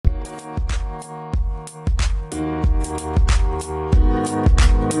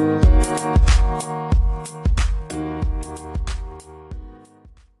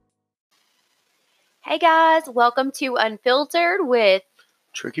guys, welcome to Unfiltered with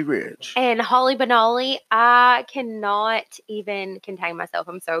Tricky Ridge and Holly Benali. I cannot even contain myself.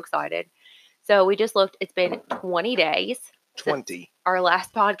 I'm so excited. So we just looked, it's been 20 days 20. our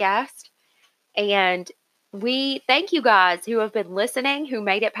last podcast. And we thank you guys who have been listening, who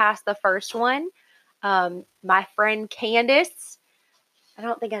made it past the first one. My friend Candace, I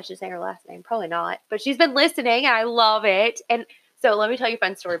don't think I should say her last name, probably not, but she's been listening and I love it. And so let me tell you a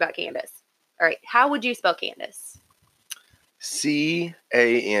fun story about Candace. All right, how would you spell Candace? Candice.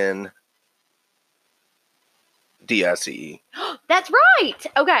 That's right.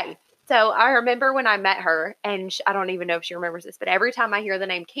 Okay. So I remember when I met her, and I don't even know if she remembers this, but every time I hear the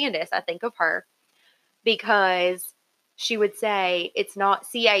name Candace, I think of her because she would say it's not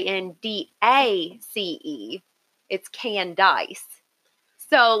Candace, it's Candice.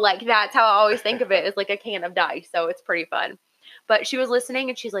 So like that's how I always think of it, as like a can of dice. So it's pretty fun. But she was listening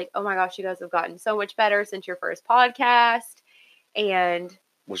and she's like, "Oh my gosh, you guys have gotten so much better since your first podcast." And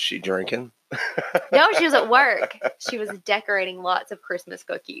Was she drinking? no, she was at work. She was decorating lots of Christmas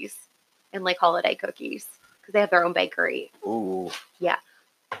cookies and like holiday cookies because they have their own bakery. Ooh. Yeah.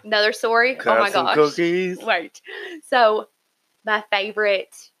 Another story. Can I Oh my have some gosh. cookies? Wait. So my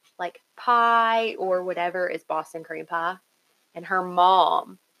favorite like pie or whatever is Boston cream pie. And her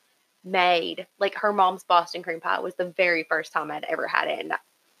mom made, like her mom's Boston cream pie was the very first time I'd ever had it. And a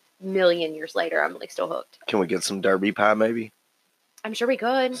million years later, I'm like still hooked. Can we get some Derby pie maybe? I'm sure we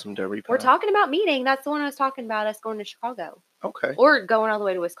could. Some Derby pie? We're talking about meeting. That's the one I was talking about, us going to Chicago. Okay. Or going all the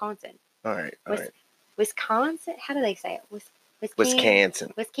way to Wisconsin. All right. Wisconsin? How do they say it?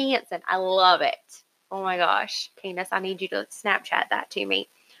 Wisconsin. Wisconsin. I love it. Oh my gosh. Candace, I need you to Snapchat that to me.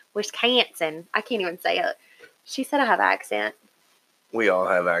 Wisconsin. I can't even say it. She said I have accent. We all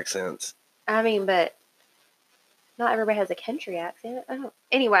have accents. I mean, but not everybody has a country accent.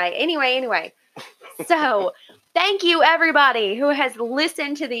 Anyway. So, thank you everybody who has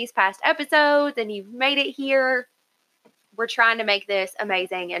listened to these past episodes and you've made it here. We're trying to make this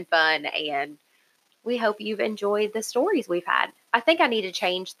amazing and fun, and we hope you've enjoyed the stories we've had. I think I need to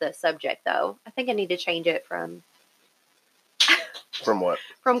change the subject, though. I think I need to change it from... From what?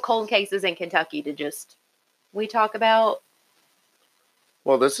 From cold cases in Kentucky to just... We talk about...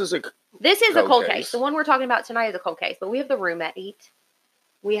 Well, this is a cold case. The one we're talking about tonight is a cold case, but we have the roommate.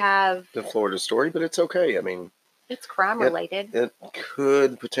 We have... The Florida story, but it's okay. I mean... It's crime-related. It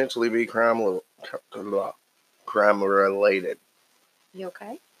could potentially be crime-related. You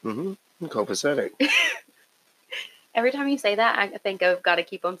okay? Mm-hmm. I'm copacetic. Every time you say that, I think of gotta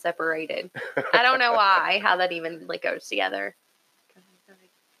keep them separated. I don't know why, how that even like goes together.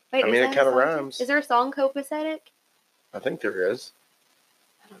 Wait, it kind of rhymes. Is there a song, Copacetic? I think there is.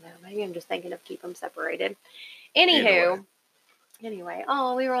 I don't know. Maybe I'm just thinking of keep them separated. Anyway,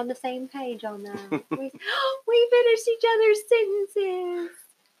 oh, we were on the same page on that. We finished each other's sentences.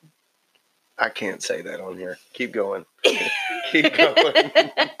 I can't say that on here. Keep going. Keep going.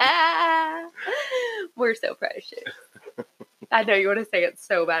 We're so precious. I know you want to say it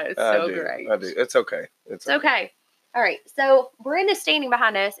so bad. It's so great. I do. It's okay. It's okay. All right. So Brenda's standing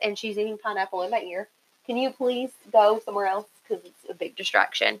behind us and she's eating pineapple in my ear. Can you please go somewhere else? Because it's a big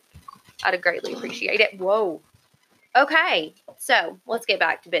distraction. I'd greatly appreciate it. Whoa. Okay. So let's get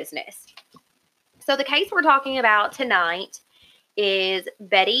back to business. So the case we're talking about tonight is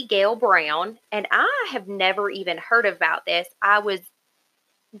Betty Gail Brown, and I have never even heard about this. I was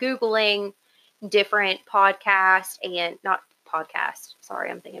Googling different podcasts and not podcasts.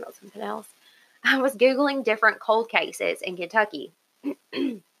 Sorry, I'm thinking about something else. I was Googling different cold cases in Kentucky,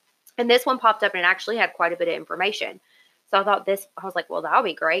 and this one popped up and it actually had quite a bit of information. So I was like, well, that'll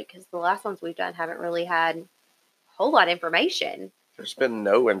be great because the last ones we've done haven't really had a whole lot of information. There's been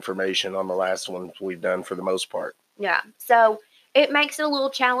no information on the last ones we've done for the most part. Yeah. So it makes it a little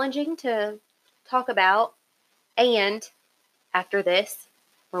challenging to talk about. And after this,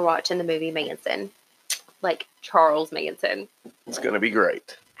 we're watching the movie Manson. Like Charles Manson. It's going to be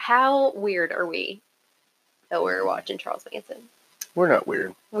great. How weird are we that we're watching Charles Manson? We're not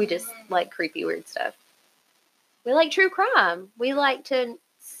weird. We just like creepy, weird stuff. We like true crime. We like to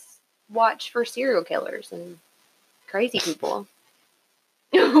watch for serial killers and crazy people.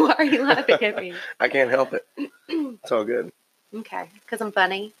 Why are you laughing at me? I can't help it. It's all good. Okay. Because I'm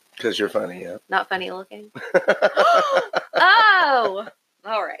funny? Because you're funny, yeah. Not funny looking? Oh!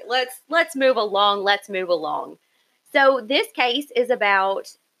 All right. Let's move along. So this case is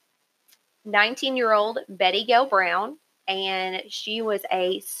about 19-year-old Betty Gail Brown, and she was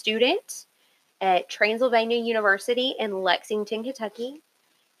a student at Transylvania University in Lexington, Kentucky.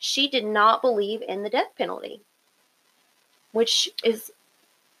 She did not believe in the death penalty, which is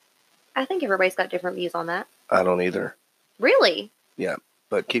I think everybody's got different views on that. I don't either. Really? Yeah,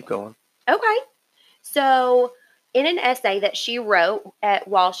 but keep going. Okay. So, in an essay that she wrote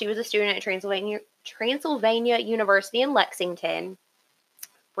while she was a student at Transylvania University in Lexington,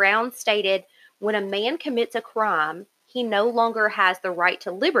 Brown stated, "When a man commits a crime, he no longer has the right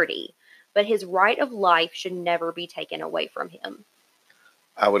to liberty, but his right of life should never be taken away from him."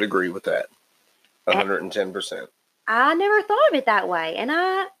 I would agree with that. 110%. I never thought of it that way, and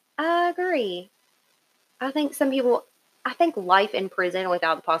I agree. I think life in prison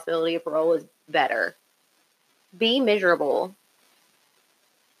without the possibility of parole is better. Be miserable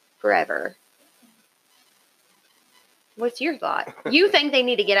forever. What's your thought? You think they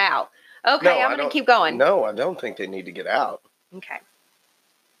need to get out. Okay, No, I'm going to keep going. No, I don't think they need to get out. Okay.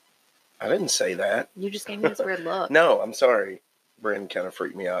 I didn't say that. You just gave me this weird look. No, I'm sorry. Bryn kind of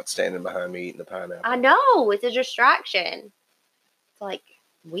freaked me out standing behind me eating the pineapple. I know. It's a distraction. It's like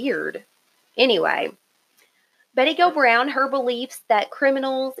weird. Anyway, Betty Gill Brown, her beliefs that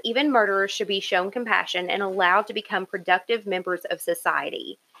criminals, even murderers, should be shown compassion and allowed to become productive members of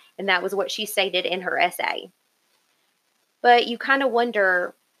society. And that was what she stated in her essay. But you kind of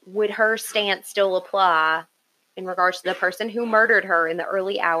wonder, would her stance still apply in regards to the person who murdered her in the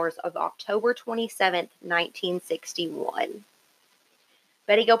early hours of October 27th, 1961?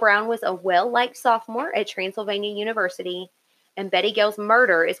 Betty Gill Brown was a well-liked sophomore at Transylvania University, and Betty Gill's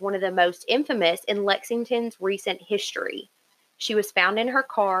murder is one of the most infamous in Lexington's recent history. She was found in her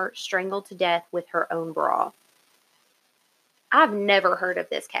car, strangled to death with her own bra. I've never heard of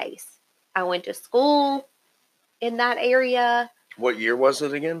this case. I went to school in that area. What year was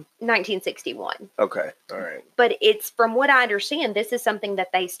it again? 1961. Okay, all right. But it's, from what I understand, this is something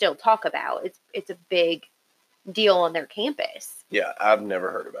that they still talk about. It's a big deal on their campus. Yeah, I've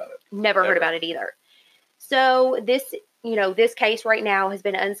never heard about it. Never heard about it either. So this case right now has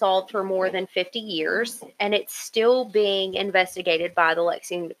been unsolved for more than 50 years, and it's still being investigated by the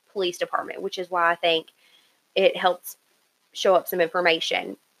Lexington Police Department, which is why I think it helps show up some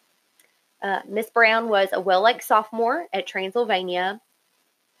information. Miss Brown was a well-liked sophomore at Transylvania,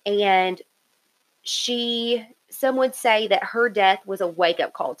 and some would say that her death was a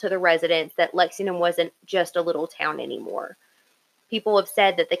wake-up call to the residents that Lexington wasn't just a little town anymore. People have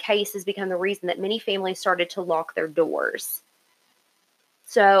said that the case has become the reason that many families started to lock their doors.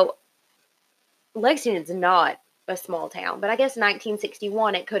 So, Lexington's not a small town, but I guess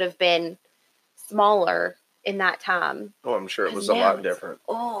 1961 it could have been smaller in that time. Oh, I'm sure it was a lot different.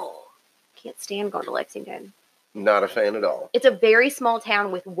 Oh, can't stand going to Lexington. Not a fan at all. It's a very small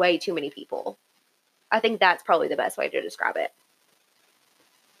town with way too many people. I think that's probably the best way to describe it.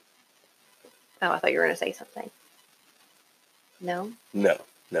 Oh, I thought you were going to say something. No? No,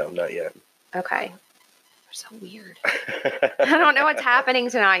 not yet. Okay. They're so weird. I don't know what's happening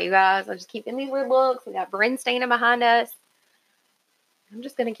tonight, you guys. I just keep getting these weird looks. We got Bryn standing behind us. I'm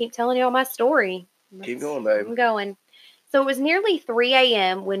just going to keep telling you all my story. Keep going, babe. I'm going. So it was nearly 3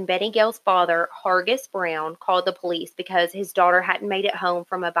 a.m. when Betty Gill's father, Hargis Brown, called the police because his daughter hadn't made it home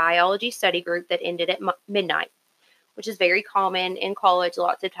from a biology study group that ended at midnight, which is very common in college.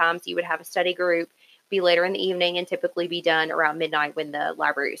 Lots of times you would have a study group be later in the evening and typically be done around midnight when the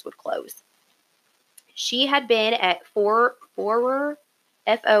libraries would close. She had been at Forrer, Forrer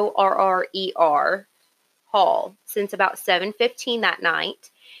Hall since about 7:15 that night.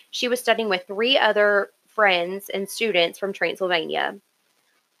 She was studying with 3 other friends and students from Transylvania.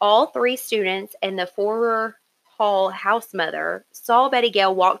 All 3 students and the Forrer Hall house mother saw Betty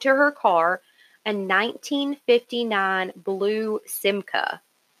Gill walk to her car, a 1959 blue Simca,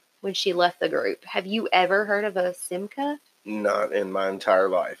 when she left the group. Have you ever heard of a Simca? Not in my entire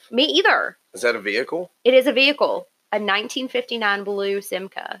life. Me either. Is that a vehicle? It is a vehicle. A 1959 blue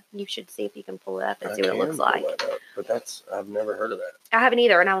Simca. You should see if you can pull it up and see what it looks like. But I've never heard of that. I haven't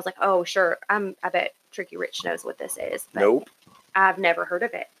either. And I was like, oh, sure. I bet Tricky Rich knows what this is. But nope. I've never heard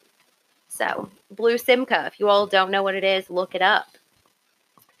of it. So, blue Simca. If you all don't know what it is, look it up.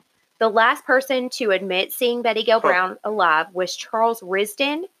 The last person to admit seeing Betty Gill Brown alive was Charles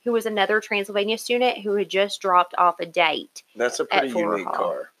Risden, who was another Transylvania student who had just dropped off a date. That's a pretty unique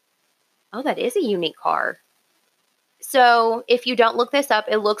car. Oh, that is a unique car. So, if you don't look this up,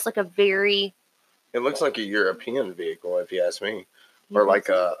 it looks like It looks like a European vehicle, if you ask me. Or like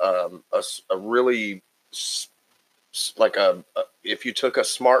a really, like if you took a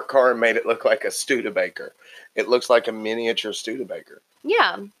smart car and made it look like a Studebaker. It looks like a miniature Studebaker.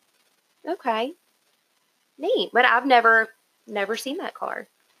 Yeah. Okay. Neat. But I've never seen that car.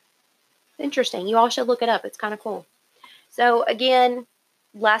 Interesting. You all should look it up. It's kind of cool. So, again,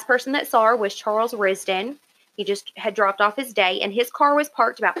 last person that saw her was Charles Risden. He just had dropped off his day, and his car was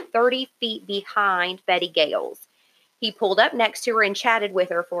parked about 30 feet behind Betty Gale's. He pulled up next to her and chatted with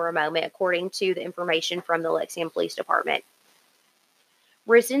her for a moment, according to the information from the Lexington Police Department.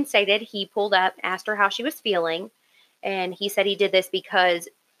 Risden stated he pulled up, asked her how she was feeling, and he said he did this because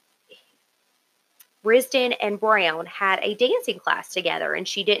Risden and Brown had a dancing class together, and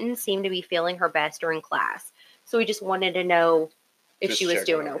she didn't seem to be feeling her best during class. So he just wanted to know if she was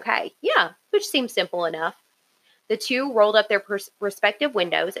doing okay. Yeah, which seems simple enough. The two rolled up their respective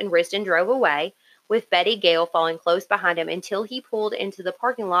windows, and Risden drove away, with Betty Gale following close behind him until he pulled into the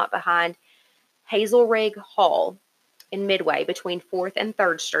parking lot behind Hazelrig Hall in Midway between 4th and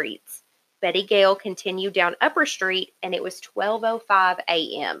 3rd Streets. Betty Gale continued down Upper Street, and it was 12:05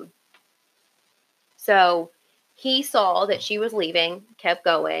 a.m. So he saw that she was leaving, kept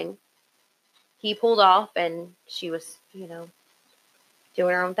going. He pulled off, and she was, doing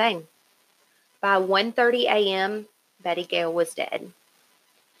her own thing. By 1:30 a.m., Betty Gale was dead.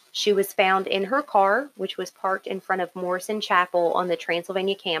 She was found in her car, which was parked in front of Morrison Chapel on the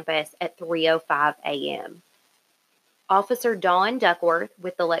Transylvania campus at 3:05 a.m. Officer Dawn Duckworth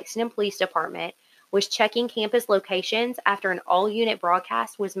with the Lexington Police Department was checking campus locations after an all-unit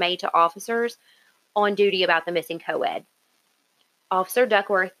broadcast was made to officers on duty about the missing co-ed. Officer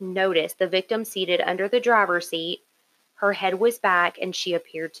Duckworth noticed the victim seated under the driver's seat. Her head was back, and she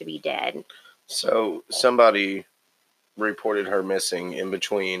appeared to be dead. So somebody reported her missing in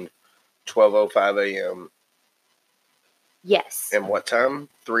between 12:05 a.m. Yes. And what time?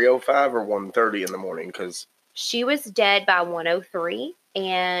 3:05 or 1:30 in the morning? Because she was dead by 1:03,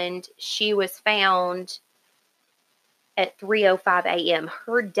 and she was found at 3:05 a.m.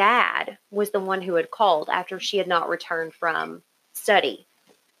 Her dad was the one who had called after she had not returned from study.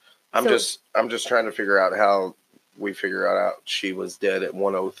 I'm just trying to figure out how we figure out she was dead at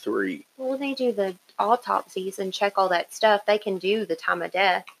 1:03. Well, when they do the autopsies and check all that stuff, they can do the time of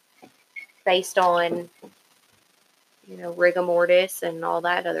death based on, rigor mortis and all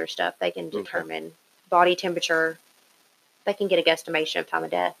that other stuff. They can determine body temperature. They can get a guesstimation of time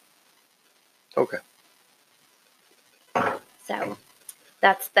of death. Okay. So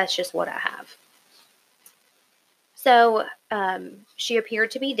that's just what I have. So she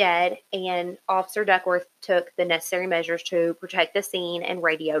appeared to be dead, and Officer Duckworth took the necessary measures to protect the scene and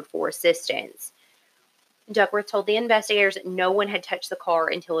radioed for assistance. Duckworth told the investigators that no one had touched the car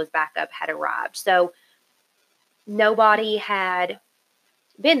until his backup had arrived. So nobody had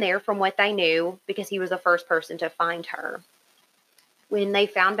been there from what they knew because he was the first person to find her. When they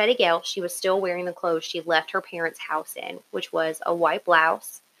found Betty Gale, she was still wearing the clothes she left her parents' house in, which was a white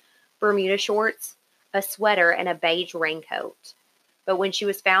blouse, Bermuda shorts, a sweater, and a beige raincoat. But when she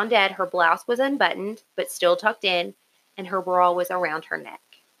was found dead, her blouse was unbuttoned but still tucked in, and her bra was around her neck.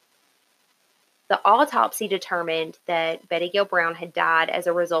 The autopsy determined that Betty Gale Brown had died as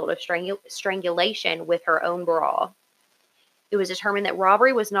a result of strangulation with her own bra. It was determined that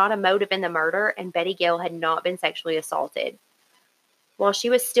robbery was not a motive in the murder, and Betty Gale had not been sexually assaulted. While she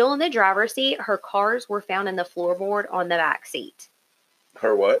was still in the driver's seat, her cars were found in the floorboard on the back seat.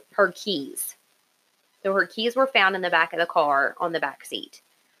 Her what? Her keys. So her keys were found in the back of the car on the back seat.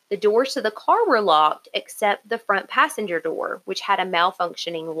 The doors to the car were locked except the front passenger door, which had a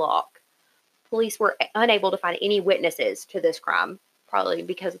malfunctioning lock. Police were unable to find any witnesses to this crime, probably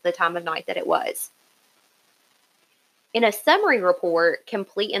because of the time of night that it was. In a summary report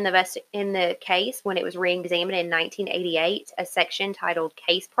complete in the case when it was re-examined in 1988, a section titled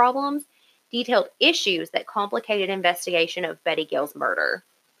Case Problems detailed issues that complicated investigation of Betty Gale's murder.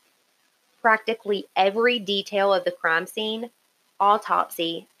 Practically every detail of the crime scene,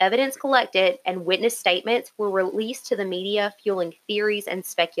 autopsy, evidence collected, and witness statements were released to the media, fueling theories and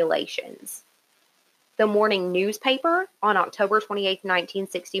speculations. The morning newspaper on October 28,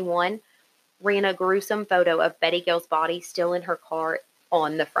 1961, ran a gruesome photo of Betty Gale's body still in her car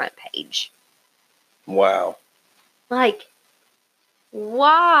on the front page. Wow. Like,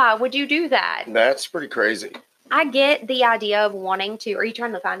 why would you do that? That's pretty crazy. I get the idea of wanting to. Are you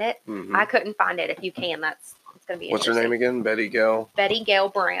trying to find it? Mm-hmm. I couldn't find it. If you can, it's going to be What's her name again? Betty Gale? Betty Gale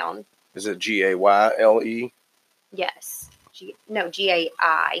Brown. Is it Gayle? Yes.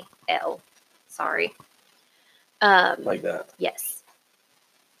 Gail. Sorry. Like that. Yes.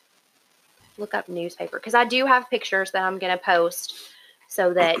 Look up newspaper, because I do have pictures that I'm going to post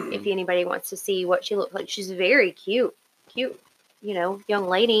so that if anybody wants to see what she looks like. She's very cute, young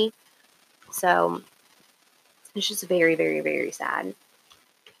lady. So it's just very, very, very sad.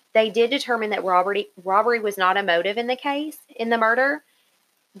 They did determine that robbery was not a motive in the murder.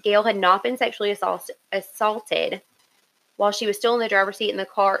 Gale had not been sexually assaulted while she was still in the driver's seat in the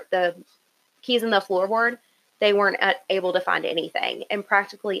car, the keys in the floorboard. they weren't able to find anything. And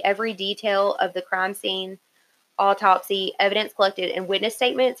practically every detail of the crime scene, autopsy, evidence collected, and witness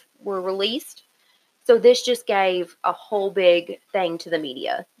statements were released. So this just gave a whole big thing to the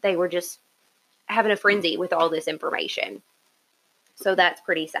media. They were just having a frenzy with all this information. So that's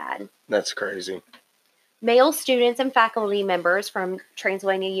pretty sad. That's crazy. Male students and faculty members from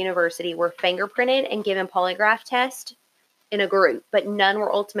Transylvania University were fingerprinted and given polygraph tests in a group, but none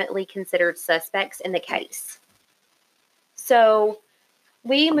were ultimately considered suspects in the case. So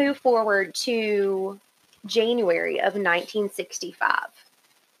we move forward to January of 1965.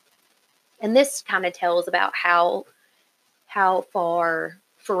 And this kind of tells about how far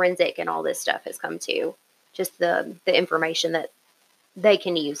forensic and all this stuff has come to. Just the information that they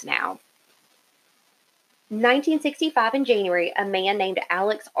can use now. 1965 in January, a man named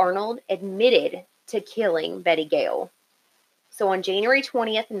Alex Arnold admitted to killing Betty Gale. So on January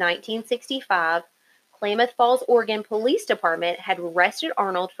 20th, 1965, Klamath Falls, Oregon Police Department had arrested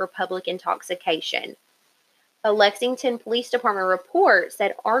Arnold for public intoxication. A Lexington Police Department report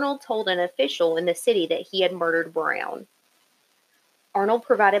said Arnold told an official in the city that he had murdered Brown. Arnold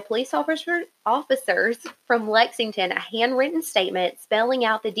provided police officers from Lexington a handwritten statement spelling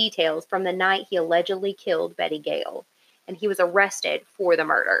out the details from the night he allegedly killed Betty Gale, and he was arrested for the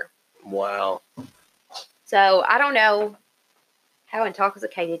murder. Wow. So I don't know how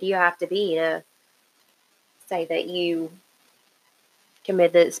intoxicated you have to be to say that you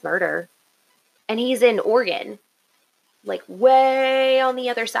committed this murder. And he's in Oregon, like way on the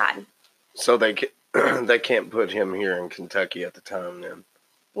other side. So they can't put him here in Kentucky at the time then.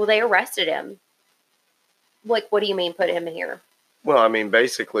 Well, they arrested him. Like, what do you mean put him in here? Well, I mean,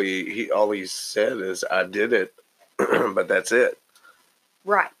 basically, all he said is, I did it, but that's it.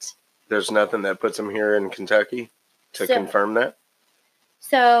 Right. There's nothing that puts him here in Kentucky to confirm that?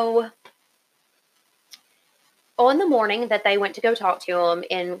 So, on the morning that they went to go talk to him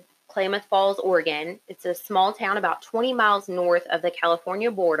in Klamath Falls, Oregon, it's a small town about 20 miles north of the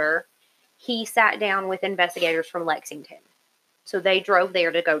California border, he sat down with investigators from Lexington. So they drove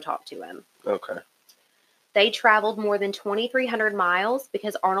there to go talk to him. Okay. They traveled more than 2,300 miles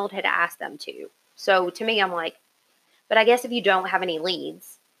because Arnold had asked them to. So to me, I'm like, but I guess if you don't have any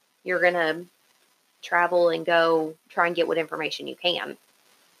leads, you're going to travel and go try and get what information you can.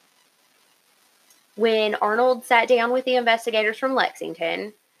 When Arnold sat down with the investigators from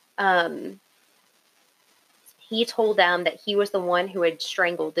Lexington, he told them that he was the one who had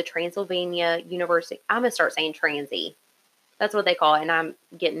strangled the Transylvania University. I'm going to start saying Transy. That's what they call it, and I'm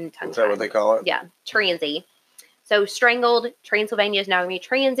getting tongue-tied. Is that what they call it? Yeah, Transy. So strangled, Transylvania is now going to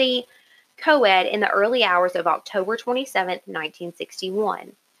be Transy, co-ed in the early hours of October 27th,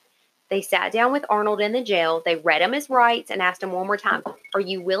 1961. They sat down with Arnold in the jail. They read him his rights and asked him one more time, are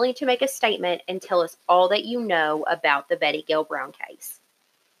you willing to make a statement and tell us all that you know about the Betty Gale Brown case?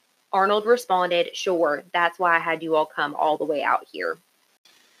 Arnold responded, sure, that's why I had you all come all the way out here.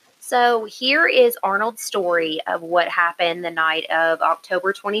 So here is Arnold's story of what happened the night of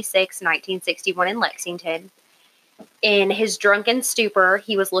October 26, 1961 in Lexington. In his drunken stupor,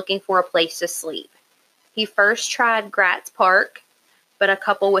 he was looking for a place to sleep. He first tried Gratz Park, but a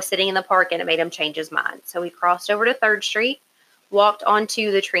couple was sitting in the park and it made him change his mind. So he crossed over to 3rd Street, walked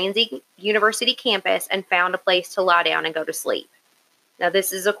onto the Transy University campus, and found a place to lie down and go to sleep. Now,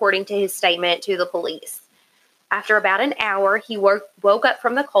 this is according to his statement to the police. After about an hour, he woke up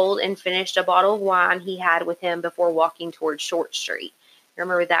from the cold and finished a bottle of wine he had with him before walking towards Short Street.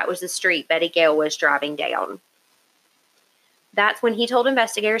 Remember, that was the street Betty Gale was driving down. That's when he told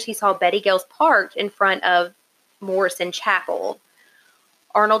investigators he saw Betty Gale's parked in front of Morrison Chapel.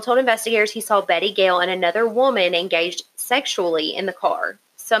 Arnold told investigators he saw Betty Gale and another woman engaged sexually in the car.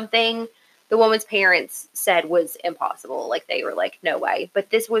 Something the woman's parents said was impossible. Like, they were like, no way. But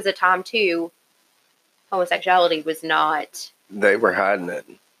this was a time, too, homosexuality was not. They were hiding it.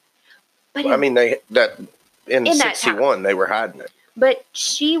 But I mean, in 61, they were hiding it. But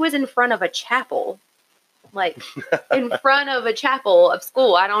she was in front of a chapel. Like, in front of a chapel of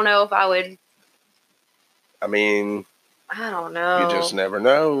school. I don't know if I would. I mean, I don't know. You just never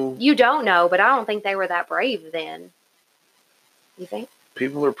know. You don't know, but I don't think they were that brave then. You think?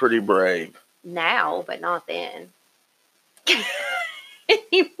 People are pretty brave. Now, but not then.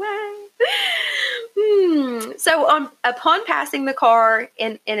 Anyway. So upon passing the car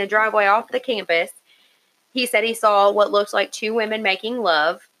in a driveway off the campus, he said he saw what looked like 2 women making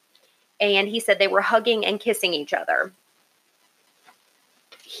love. And he said they were hugging and kissing each other.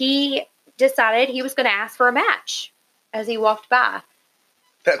 He decided he was going to ask for a match as he walked by.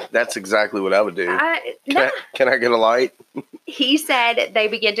 That's exactly what I would do. No. Can I get a light? He said they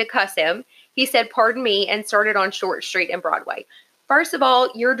began to cuss him. He said, "Pardon me," and started on Short Street and Broadway. First of all,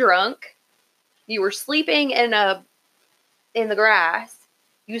 you're drunk. You were sleeping in the grass.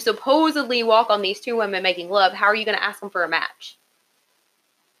 You supposedly walk on these two women making love. How are you going to ask them for a match?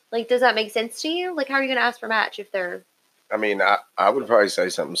 Like, does that make sense to you? Like, how are you going to ask for a match if they're... I mean, I would probably say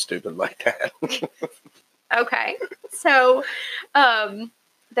something stupid like that. Okay. So,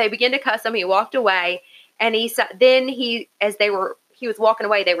 they began to cuss him. He walked away, and he was walking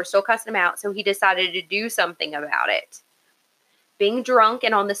away, they were still cussing him out, so he decided to do something about it. Being drunk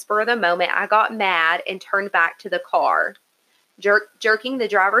and on the spur of the moment, I got mad and turned back to the car. Jerking the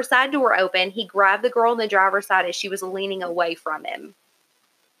driver's side door open, he grabbed the girl on the driver's side as she was leaning away from him.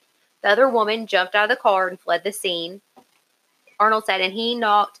 The other woman jumped out of the car and fled the scene. Arnold said, and he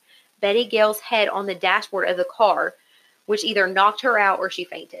knocked Betty Gale's head on the dashboard of the car, which either knocked her out or she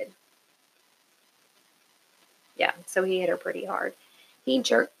fainted. Yeah, so he hit her pretty hard. He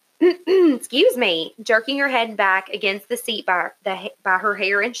jerked, jerking her head back against the seat by her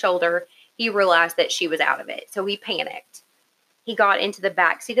hair and shoulder. He realized that she was out of it, so he panicked. He got into the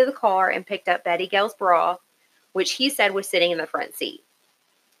back seat of the car and picked up Betty Gale's bra, which he said was sitting in the front seat.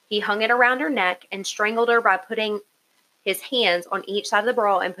 He hung it around her neck and strangled her by putting his hands on each side of the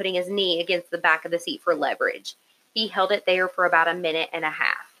bra and putting his knee against the back of the seat for leverage. He held it there for about a minute and a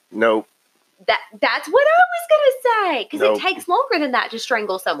half. Nope. That's what I was going to say. Because Nope. It takes longer than that to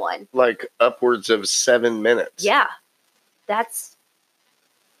strangle someone. Like upwards of 7 minutes. Yeah.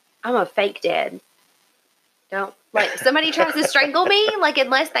 I'm a fake dead. Don't, like, somebody tries to strangle me, like,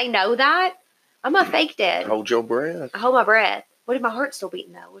 unless they know that, I'm a fake dead. Hold your breath. I hold my breath. What if my heart's still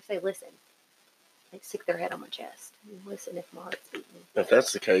beating, though? If they listen? Like, stick their head on my chest and listen if my heart's beating. If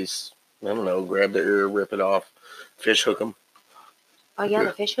that's the case, I don't know, grab the ear, rip it off, fish hook them. Oh, yeah,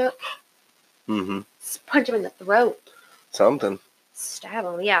 the fish hook? Mm-hmm. Punch them in the throat. Something. Stab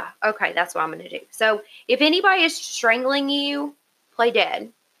them, yeah. Okay, that's what I'm going to do. So, if anybody is strangling you, play dead.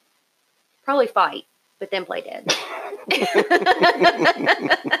 Probably fight, but then play dead.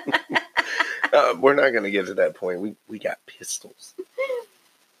 We're not going to get to that point. We got pistols.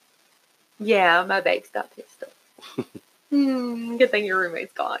 Yeah, my babe's got pistols. Good thing your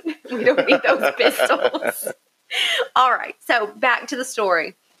roommate's gone. We don't need those pistols. All right, so back to the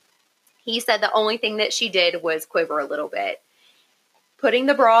story. He said the only thing that she did was quiver a little bit. Putting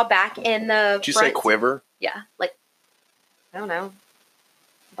the bra back in the Did you say quiver? Yeah, like, I don't know.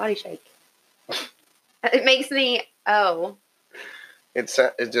 Body shake. It makes me,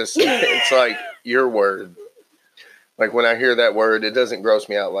 It's like your word. Like when I hear that word, it doesn't gross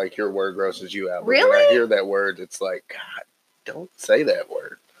me out like your word grosses you out. But Really? when I hear that word, it's like, God, don't say that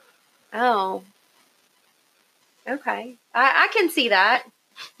word. Oh. Okay. I can see that.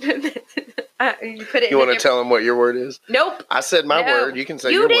 You want to tell them what your word is? Nope. I said my No. word. You can say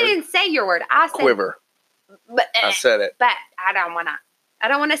you your word. You didn't say your word. I said quiver. But, I said it. But I don't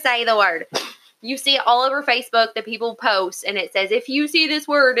want to say the word. You see it all over Facebook that people post, and it says, if you see this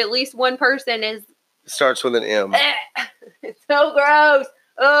word, at least one person is... It starts with an M. It's so gross.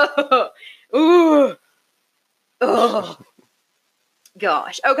 Oh. Ooh. Oh.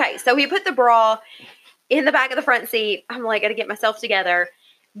 Gosh. Okay, so he put the bra in the back of the front seat. I'm like, gotta get myself together.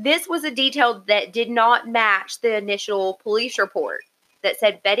 This was a detail that did not match the initial police report that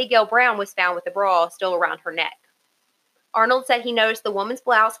said Betty Gale Brown was found with the bra still around her neck. Arnold said he noticed the woman's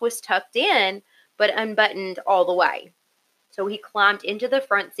blouse was tucked in, but unbuttoned all the way. So he climbed into the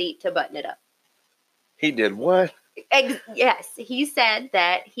front seat to button it up. He did what? Yes, he said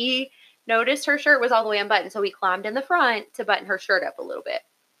that he noticed her shirt was all the way unbuttoned, so he climbed in the front to button her shirt up a little bit.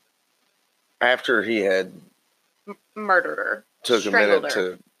 After he had murdered her. Took a minute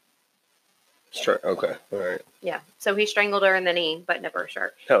to... Okay, all right. Yeah, so he strangled her and then he buttoned up her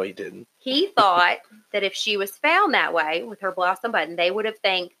shirt. No, he didn't. He thought that if she was found that way with her blouse unbuttoned, they would have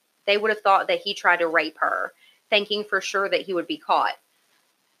thought that he tried to rape her, thinking for sure that he would be caught.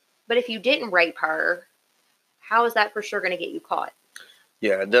 But if you didn't rape her, how is that for sure going to get you caught?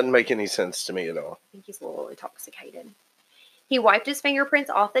 Yeah, it doesn't make any sense to me at all. I think he's a little intoxicated. He wiped his fingerprints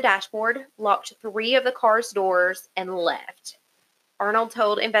off the dashboard, locked 3 of the car's doors, and left. Arnold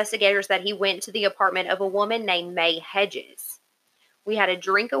told investigators that he went to the apartment of a woman named May Hedges. We had a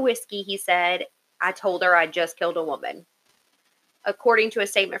drink of whiskey, he said. I told her I'd just killed a woman. According to a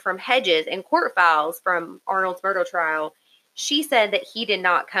statement from Hedges in court files from Arnold's murder trial, she said that he did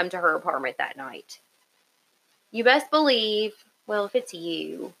not come to her apartment that night. You best believe, well, if it's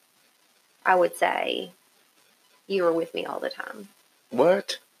you, I would say you were with me all the time.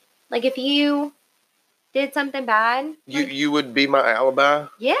 What? Like if you did something bad. You would be my alibi?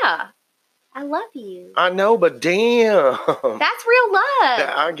 Yeah. I love you. I know, but damn. That's real love.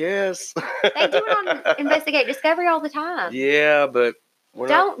 I guess. They do it on Investigate Discovery all the time. Yeah, but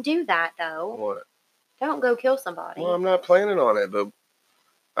Don't do that, though. What? Don't go kill somebody. Well, I'm not planning on it, but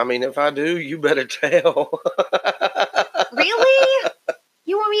I mean, if I do, you better tell. Really?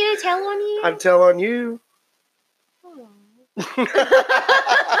 You want me to tell on you? I'd tell on you. Oh.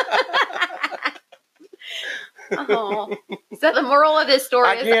 Oh. So the moral of this story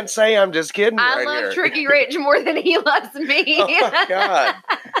I is can't say I'm just kidding. I love Tricky Rich more than he loves me. Oh my God.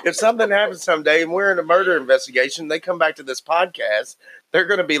 If something happens someday and we're in a murder investigation, they come back to this podcast, they're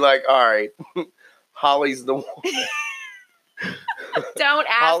going to be like, all right, Holly's the one. Don't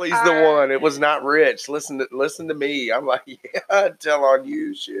ask Holly's her. the one. It was not Rich. Listen to me. I'm like, yeah, I'd tell on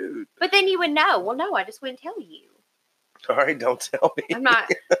you. Shoot. But then you would know. Well, no, I just wouldn't tell you. All right, don't tell me. I'm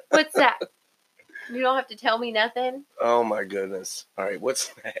not. What's that? You don't have to tell me nothing? Oh, my goodness. All right,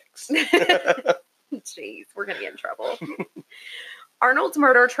 what's next? Jeez, we're going to get in trouble. Arnold's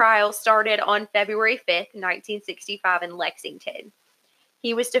murder trial started on February 5th, 1965 in Lexington.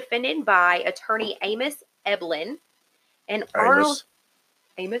 He was defended by attorney Amos Eblin and Arnold...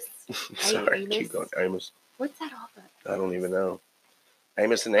 Amos? Sorry, Amos? keep going. Amos. What's that off of? I don't even know.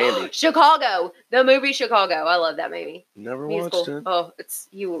 Amos and Andy. Chicago. The movie Chicago. I love that movie. Never Musical. watched it. Oh, it's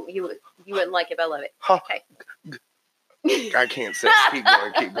you wouldn't like it, but I love it. Huh. Okay. I can't say. Keep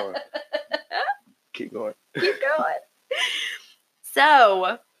going. Keep going. Keep going. Keep going.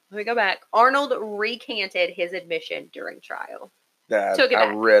 So, let me go back. Arnold recanted his admission during trial. Took it I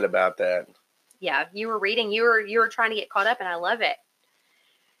back. read about that. Yeah, you were reading. You were trying to get caught up, and I love it.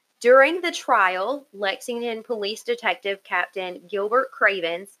 During the trial, Lexington Police Detective Captain Gilbert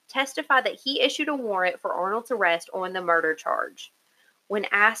Cravens testified that he issued a warrant for Arnold's arrest on the murder charge. When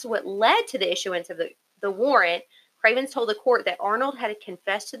asked what led to the issuance of the warrant, Cravens told the court that Arnold had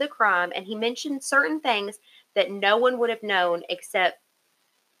confessed to the crime, and he mentioned certain things that no one would have known except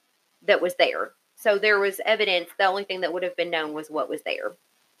that was there. So there was evidence. The only thing that would have been known was what was there.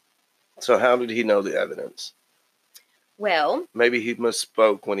 So how did he know the evidence? Well, Maybe he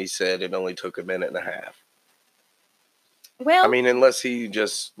misspoke when he said it only took a minute and a half. well, I mean, unless he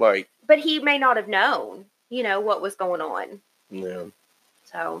just like, but he may not have known, what was going on. yeah.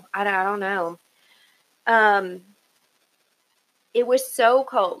 So I don't know. It was so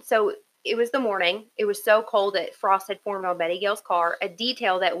cold. So it was the morning. It was so cold that frost had formed on Betty Gale's car, a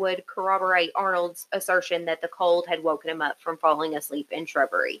detail that would corroborate Arnold's assertion that the cold had woken him up from falling asleep in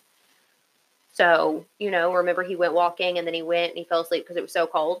shrubbery. So, remember he went walking and then he went and he fell asleep because it was so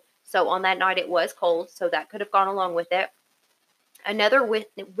cold. So on that night it was cold, so that could have gone along with it. Another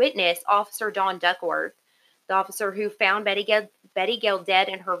witness, Officer Don Duckworth, the officer who found Betty Gale dead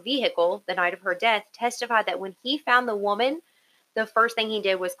in her vehicle the night of her death, testified that when he found the woman, the first thing he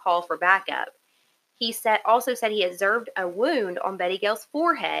did was call for backup. He also said he observed a wound on Betty Gale's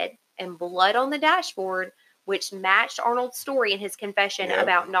forehead and blood on the dashboard, which matched Arnold's story in his confession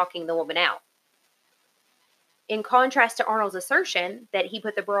about knocking the woman out. In contrast to Arnold's assertion that he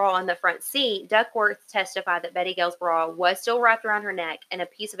put the bra on the front seat, Duckworth testified that Betty Gale's bra was still wrapped around her neck and a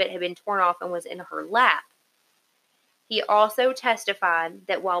piece of it had been torn off and was in her lap. He also testified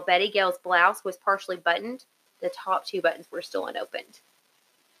that while Betty Gale's blouse was partially buttoned, the top two buttons were still unopened.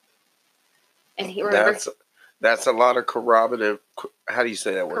 And he remembers... That's a lot of corroborative. How do you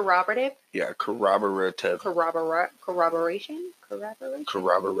say that word? Corroborative? Yeah, corroborative. Corroboration?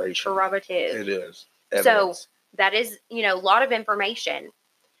 Corroborative. It is. Evidence. So that is, a lot of information.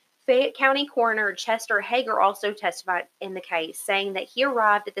 Fayette County Coroner Chester Hager also testified in the case, saying that he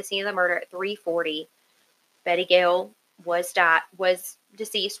arrived at the scene of the murder at 3:40. Betty Gale was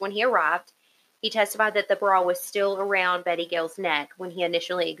deceased when he arrived. He testified that the bra was still around Betty Gale's neck when he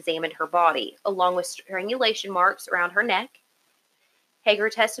initially examined her body, along with strangulation marks around her neck. Hager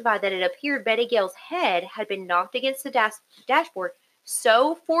testified that it appeared Betty Gale's head had been knocked against the dashboard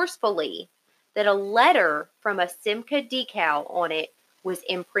so forcefully that a letter from a Simca decal on it was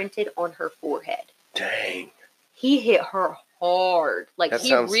imprinted on her forehead. Dang. He hit her hard.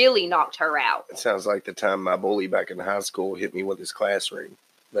 He really knocked her out. It sounds like the time my bully back in high school hit me with his class ring.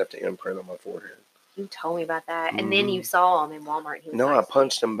 Left an imprint on my forehead. You told me about that. And then you saw him in Walmart. I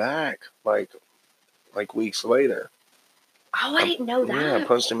punched him back like weeks later. Oh, I didn't know that. Yeah, I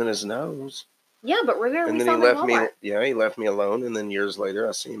punched him in his nose. Yeah, but remember and we then saw he him left in Walmart. he left me alone. And then years later,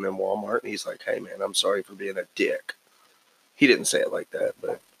 I see him in Walmart, and he's like, "Hey, man, I'm sorry for being a dick." He didn't say it like that,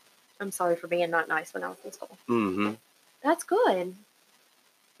 but I'm sorry for being not nice when I was in school. Mm-hmm. That's good.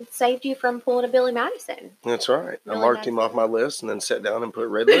 It saved you from pulling a Billy Madison. That's right. Billy I marked him off my list and then sat down and put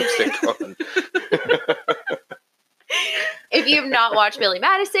red lipstick on. If you have not watched Billy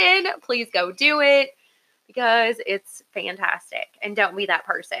Madison, please go do it because it's fantastic. And don't be that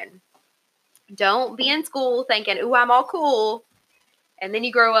person. Don't be in school thinking, ooh, I'm all cool. And then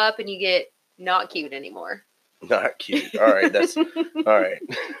you grow up and you get not cute anymore. Not cute. All right. That's all right.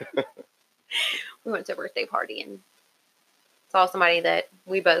 We went to a birthday party and saw somebody that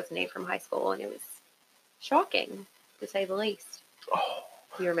we both knew from high school, and it was shocking, to say the least. Oh,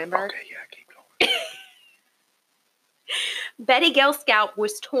 You remember? okay. Yeah, keep going. Betty Gale's scalp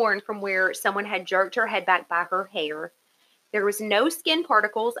was torn from where someone had jerked her head back by her hair. There was no skin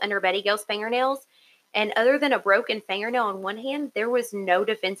particles under Betty Gale's fingernails, and other than a broken fingernail on one hand, there was no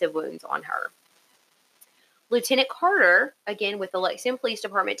defensive wounds on her. Lieutenant Carter, again with the Lexington Police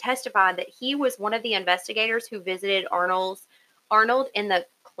Department, testified that he was one of the investigators who visited Arnold in the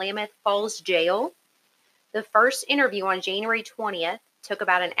Klamath Falls jail. The first interview on January 20th took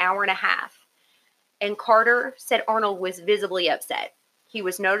about an hour and a half, and Carter said Arnold was visibly upset. He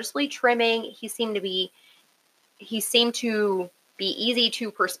was noticeably trimming. He seemed to be easy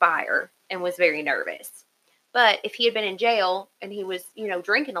to perspire and was very nervous. But if he had been in jail and he was,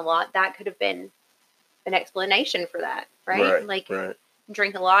 drinking a lot, that could have been an explanation for that, right? Right. You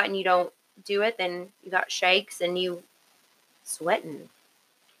drink a lot and you don't do it, then you got shakes and you sweating.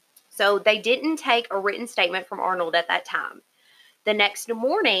 So they didn't take a written statement from Arnold at that time. The next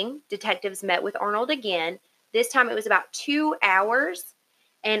morning, detectives met with Arnold again. This time it was about 2 hours,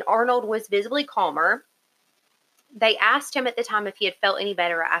 and Arnold was visibly calmer. They asked him at the time if he had felt any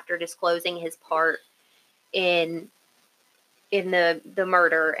better after disclosing his part in the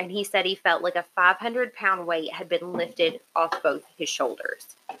murder, and he said he felt like a 500-pound weight had been lifted off both his shoulders.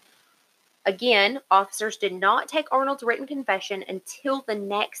 Again, officers did not take Arnold's written confession until the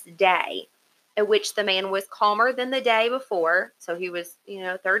next day, at which the man was calmer than the day before, so he was,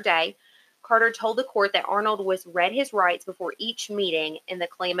 third day. Carter told the court that Arnold was read his rights before each meeting in the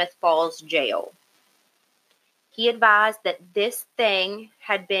Klamath Falls jail. He advised that this thing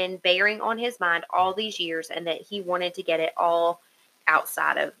had been bearing on his mind all these years and that he wanted to get it out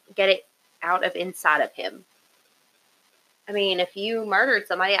of inside of him. I mean, if you murdered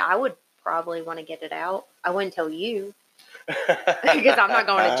somebody, I would probably want to get it out. I wouldn't tell you because I'm not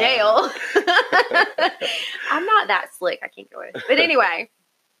going to jail. I'm not that slick. I can't go in. But anyway,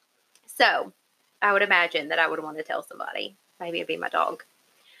 so I would imagine that I would want to tell somebody. Maybe it'd be my dog.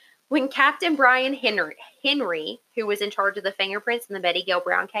 When Captain Brian Henry, who was in charge of the fingerprints in the Betty Gale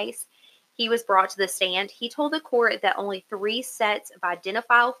Brown case, he was brought to the stand, he told the court that only 3 sets of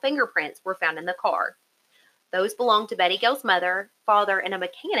identifiable fingerprints were found in the car. Those belonged to Betty Gale's mother, father, and a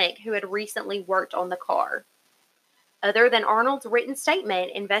mechanic who had recently worked on the car. Other than Arnold's written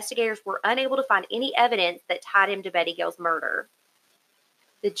statement, investigators were unable to find any evidence that tied him to Betty Gale's murder.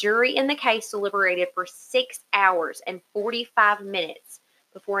 The jury in the case deliberated for 6 hours and 45 minutes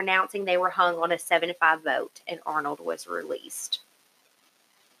before announcing they were hung on a 7-5 vote, and Arnold was released.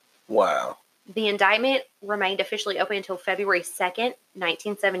 Wow. The indictment remained officially open until February 2nd,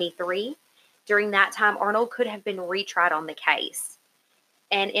 1973. During that time, Arnold could have been retried on the case.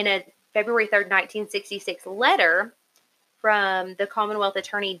 And in a February 3rd, 1966 letter from the Commonwealth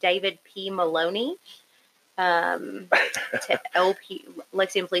Attorney David P. Maloney to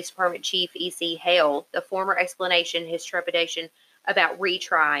Lexington Police Department Chief E.C. Hale, the former explanation his trepidation about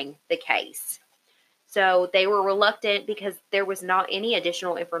retrying the case. So they were reluctant because there was not any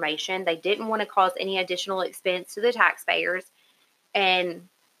additional information. They didn't want to cause any additional expense to the taxpayers, and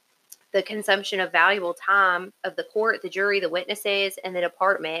the consumption of valuable time of the court, the jury, the witnesses, and the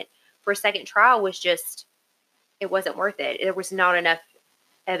department for a second trial was just, it wasn't worth it. There was not enough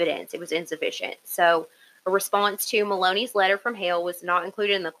evidence. It was insufficient. So a response to Maloney's letter from Hale was not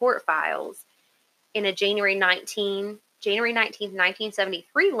included in the court files. In a January 19th,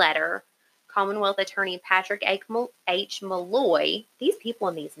 1973 letter, Commonwealth Attorney Patrick H. Malloy, these people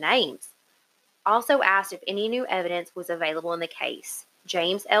and these names, also asked if any new evidence was available in the case.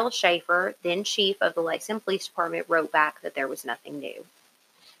 James L. Schaefer, then chief of the Lexington Police Department, wrote back that there was nothing new.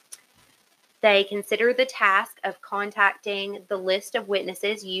 They considered the task of contacting the list of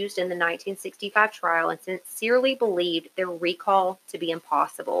witnesses used in the 1965 trial and sincerely believed their recall to be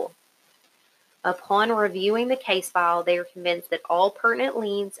impossible. Upon reviewing the case file, they are convinced that all pertinent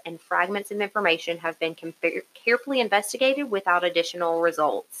leads and fragments of information have been carefully investigated without additional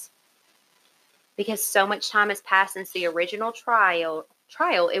results. Because so much time has passed since the original trial,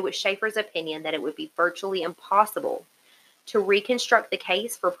 it was Schaefer's opinion that it would be virtually impossible to reconstruct the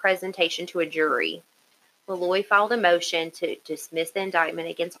case for presentation to a jury. Malloy filed a motion to dismiss the indictment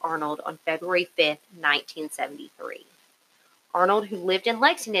against Arnold on February 5th, 1973. Arnold, who lived in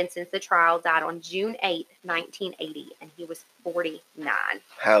Lexington since the trial, died on June 8, 1980, and he was 49.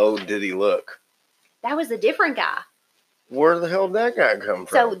 How old did he look? That was a different guy. Where the hell did that guy come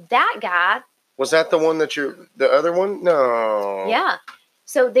from? So that guy... Was that the one that the other one? No. Yeah.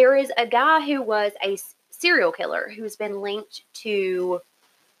 So there is a guy who was a serial killer who's been linked to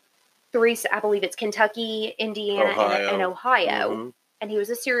three, I believe it's Kentucky, Indiana, and Ohio. Mm-hmm. And he was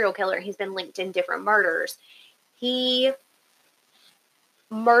a serial killer. He's been linked in different murders. He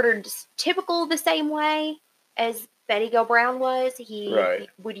murdered typical the same way as Betty Gale Brown was. He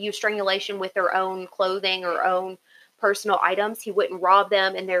would use strangulation with their own clothing or own personal items. He wouldn't rob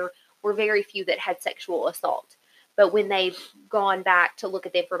them, and there were very few that had sexual assault. But when they've gone back to look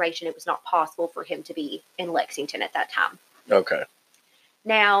at the information, it was not possible for him to be in Lexington at that time. Okay.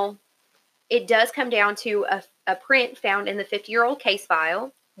 Now, it does come down to a print found in the 50-year-old case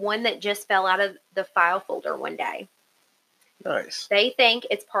file, one that just fell out of the file folder one day. Nice. They think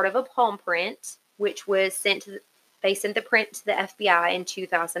it's part of a palm print, which was they sent the print to the FBI in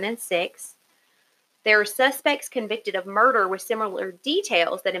 2006. There are suspects convicted of murder with similar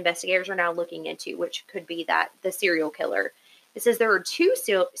details that investigators are now looking into, which could be the serial killer. It says there are two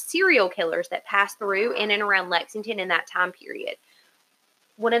serial killers that passed through in and around Lexington in that time period.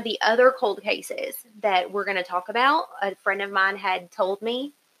 One of the other cold cases that we're going to talk about, a friend of mine had told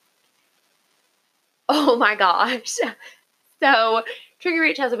me. Oh my gosh. So Trigger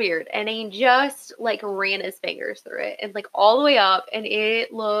Rich has a beard, and he just ran his fingers through it and all the way up, and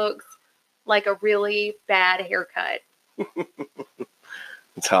it looks like a really bad haircut.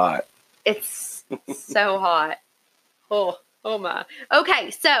 It's hot. It's so hot. Oh my. Okay,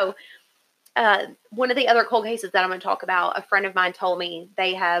 so one of the other cold cases that I'm going to talk about, a friend of mine told me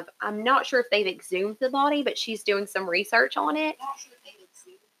I'm not sure if they've exhumed the body, but she's doing some research on it.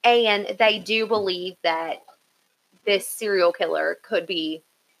 And they do believe that this serial killer could be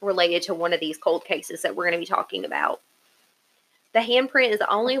related to one of these cold cases that we're going to be talking about. The handprint is the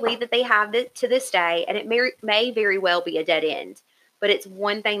only lead that they have to this day, and it may very well be a dead end, but it's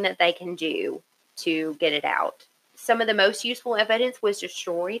one thing that they can do to get it out. Some of the most useful evidence was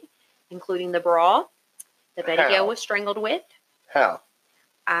destroyed, including the bra that Betty Gale was strangled with. How?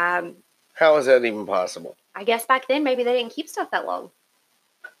 How is that even possible? I guess back then maybe they didn't keep stuff that long.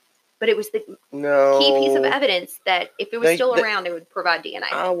 But it was the key piece of evidence that if it was still around, it would provide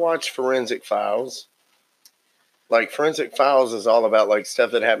DNA. I watch Forensic Files. Forensic Files is all about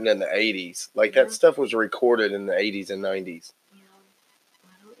stuff that happened in the 80s. That stuff was recorded in the 80s and 90s. Yeah.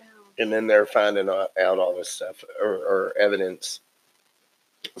 I don't know. And then they're finding out all this stuff or evidence.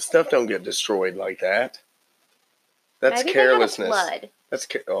 Stuff don't get destroyed like that. That's Maybe carelessness. They had a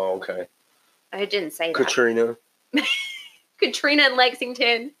flood. Oh, okay. I didn't say Katrina. that. Katrina in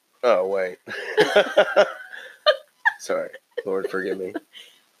Lexington. Oh, wait. Sorry. Lord, forgive me.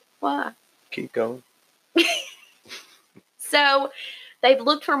 Why? Keep going. So, they've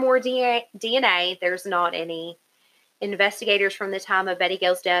looked for more DNA. There's not any. Investigators from the time of Betty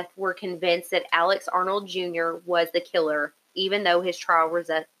Gale's death were convinced that Alex Arnold Jr. was the killer, even though his trial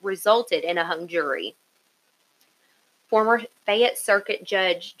resulted in a hung jury. Former Fayette Circuit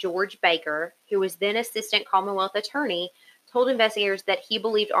Judge George Baker, who was then Assistant Commonwealth Attorney, told investigators that he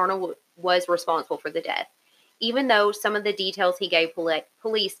believed Arnold was responsible for the death, even though some of the details he gave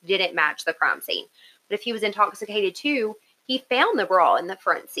police didn't match the crime scene. But if he was intoxicated too, he found the bra in the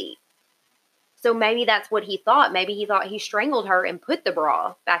front seat. So maybe that's what he thought. Maybe he thought he strangled her and put the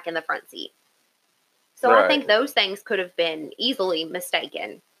bra back in the front seat. So right. I think those things could have been easily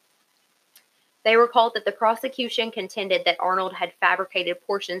mistaken. They recalled that the prosecution contended that Arnold had fabricated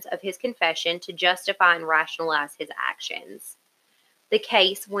portions of his confession to justify and rationalize his actions. The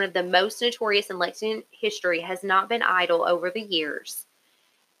case, one of the most notorious in Lexington history, has not been idle over the years.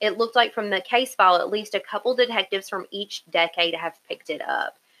 It looked like from the case file, at least a couple detectives from each decade have picked it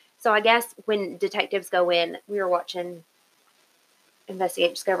up. So I guess when detectives go in, we were watching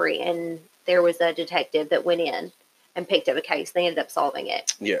Investigate Discovery, and there was a detective that went in and picked up a case. They ended up solving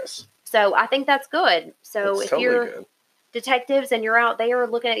it. Yes. So I think that's good. So that's if totally you're good. Detectives and you're out there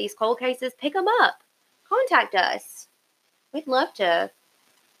looking at these cold cases, pick them up. Contact us. We'd love to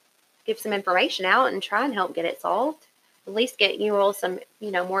give some information out and try and help get it solved. At least get you all some,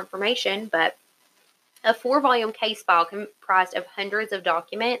 more information. But a 4-volume case file comprised of hundreds of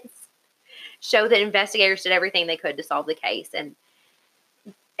documents show that investigators did everything they could to solve the case. And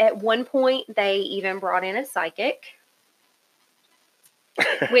at one point, they even brought in a psychic.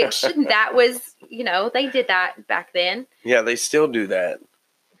 Which that was, they did that back then. Yeah, they still do that.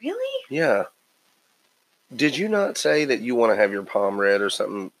 Really? Yeah. Did you not say that you want to have your palm read or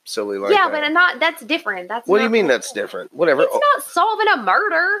something silly like yeah, that? but that's different. That's What do not- you mean that's different? Whatever. It's not solving a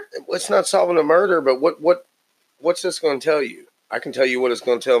murder. It's not solving a murder, but what's this going to tell you? I can tell you what it's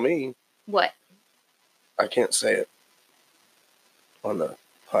going to tell me. What? I can't say it on the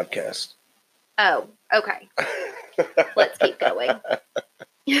podcast. Oh, okay. Let's keep going.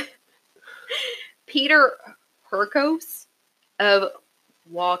 Peter Perkos of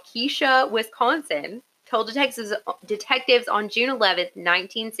Waukesha, Wisconsin, told detectives on June 11th,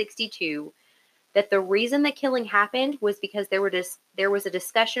 1962, that the reason the killing happened was because there was a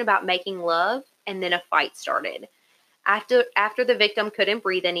discussion about making love, and then a fight started. After the victim couldn't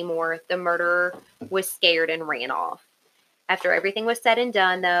breathe anymore, the murderer was scared and ran off. After everything was said and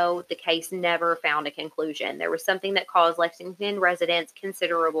done, though, the case never found a conclusion. There was something that caused Lexington residents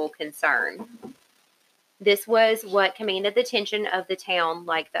considerable concern. This was what commanded the attention of the town,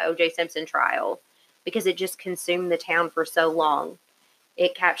 like the O.J. Simpson trial, because it just consumed the town for so long.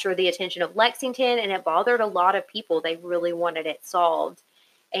 It captured the attention of Lexington, and it bothered a lot of people. They really wanted it solved.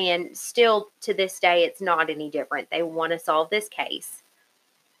 And still, to this day, it's not any different. They want to solve this case.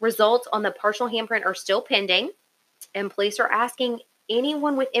 Results on the partial handprint are still pending, and police are asking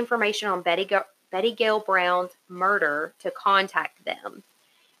anyone with information on Betty Gale Brown's murder to contact them.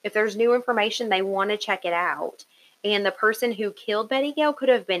 If there's new information, they want to check it out. And the person who killed Betty Gale could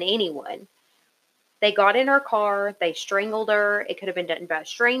have been anyone. They got in her car. They strangled her. It could have been done by a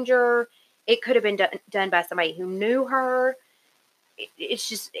stranger. It could have been done by somebody who knew her. It's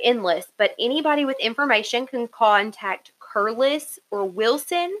just endless. But anybody with information can contact Curlis or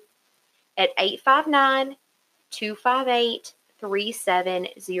Wilson at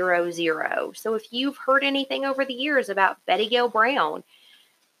 859-258-3700. So if you've heard anything over the years about Betty Gale Brown,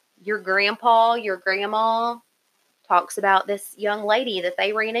 your grandpa, your grandma talks about this young lady that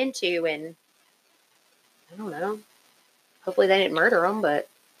they ran into, and I don't know. Hopefully they didn't murder them, but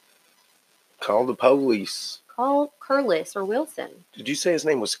Call the police. call Curlis or Wilson. Did you say his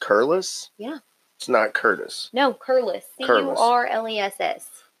name was Curlis? Yeah. It's not Curtis. No, Curlis. Curless.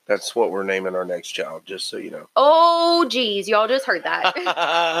 That's what we're naming our next child, just so you know. Oh, geez. Y'all just heard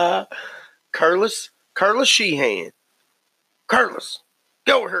that. Curlis Sheehan. Curlis.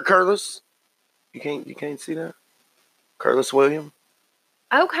 Go over here, Curlis. You can't see that? Curlis William?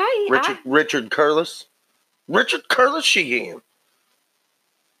 Okay. Richard Curlis. Richard Curlis Sheehan.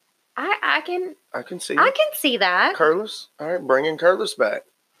 I can see I it. can see that. Curlis. All right, bringing Curlis back.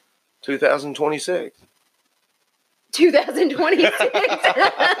 2026. 2026.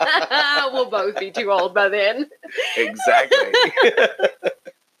 We'll both be too old by then. Exactly.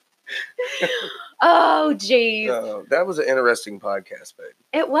 Oh, geez. That was an interesting podcast, baby.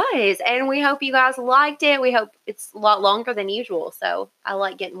 It was. And we hope you guys liked it. We hope it's a lot longer than usual. So I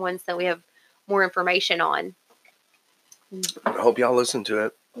like getting ones that we have more information on. I hope y'all listen to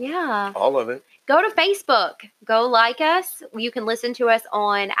it. Yeah. All of it. Go to Facebook. Go like us. You can listen to us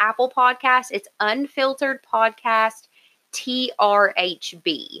on Apple Podcasts. It's Unfiltered Podcast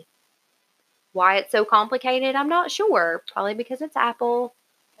TRHB. Why it's so complicated, I'm not sure. Probably because it's Apple.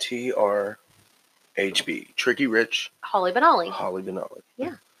 TRHB. Tricky Rich. Holly Benally. Holly Benally.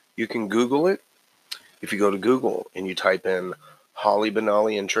 Yeah. You can Google it. If you go to Google and you type in Holly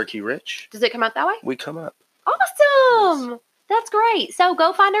Benally and Tricky Rich, Does it come out that way? we come up. Awesome. That's great. So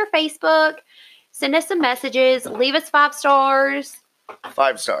go find our Facebook. Send us some messages. Leave us 5 stars.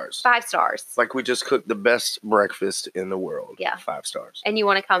 5 stars. 5 stars. Like we just cooked the best breakfast in the world. Yeah. 5 stars. And you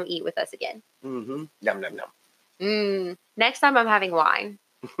want to come eat with us again. Mm-hmm. Yum, yum, yum. Next time I'm having wine.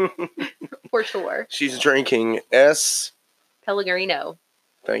 For sure. She's drinking S. Pellegrino.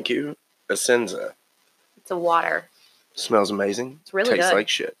 Thank you. Essenza. It's a water. Smells amazing. It's really Tastes good. like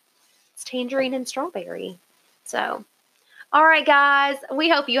shit. It's tangerine and strawberry. So, all right, guys. We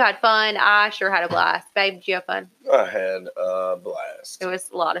hope you had fun. I sure had a blast. Babe, did you have fun? I had a blast. It was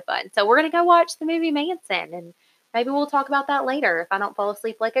a lot of fun. So we're going to go watch the movie Manson, and maybe we'll talk about that later if I don't fall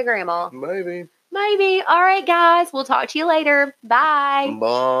asleep like a grandma. Maybe. Maybe. All right, guys. We'll talk to you later. Bye.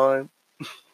 Bye.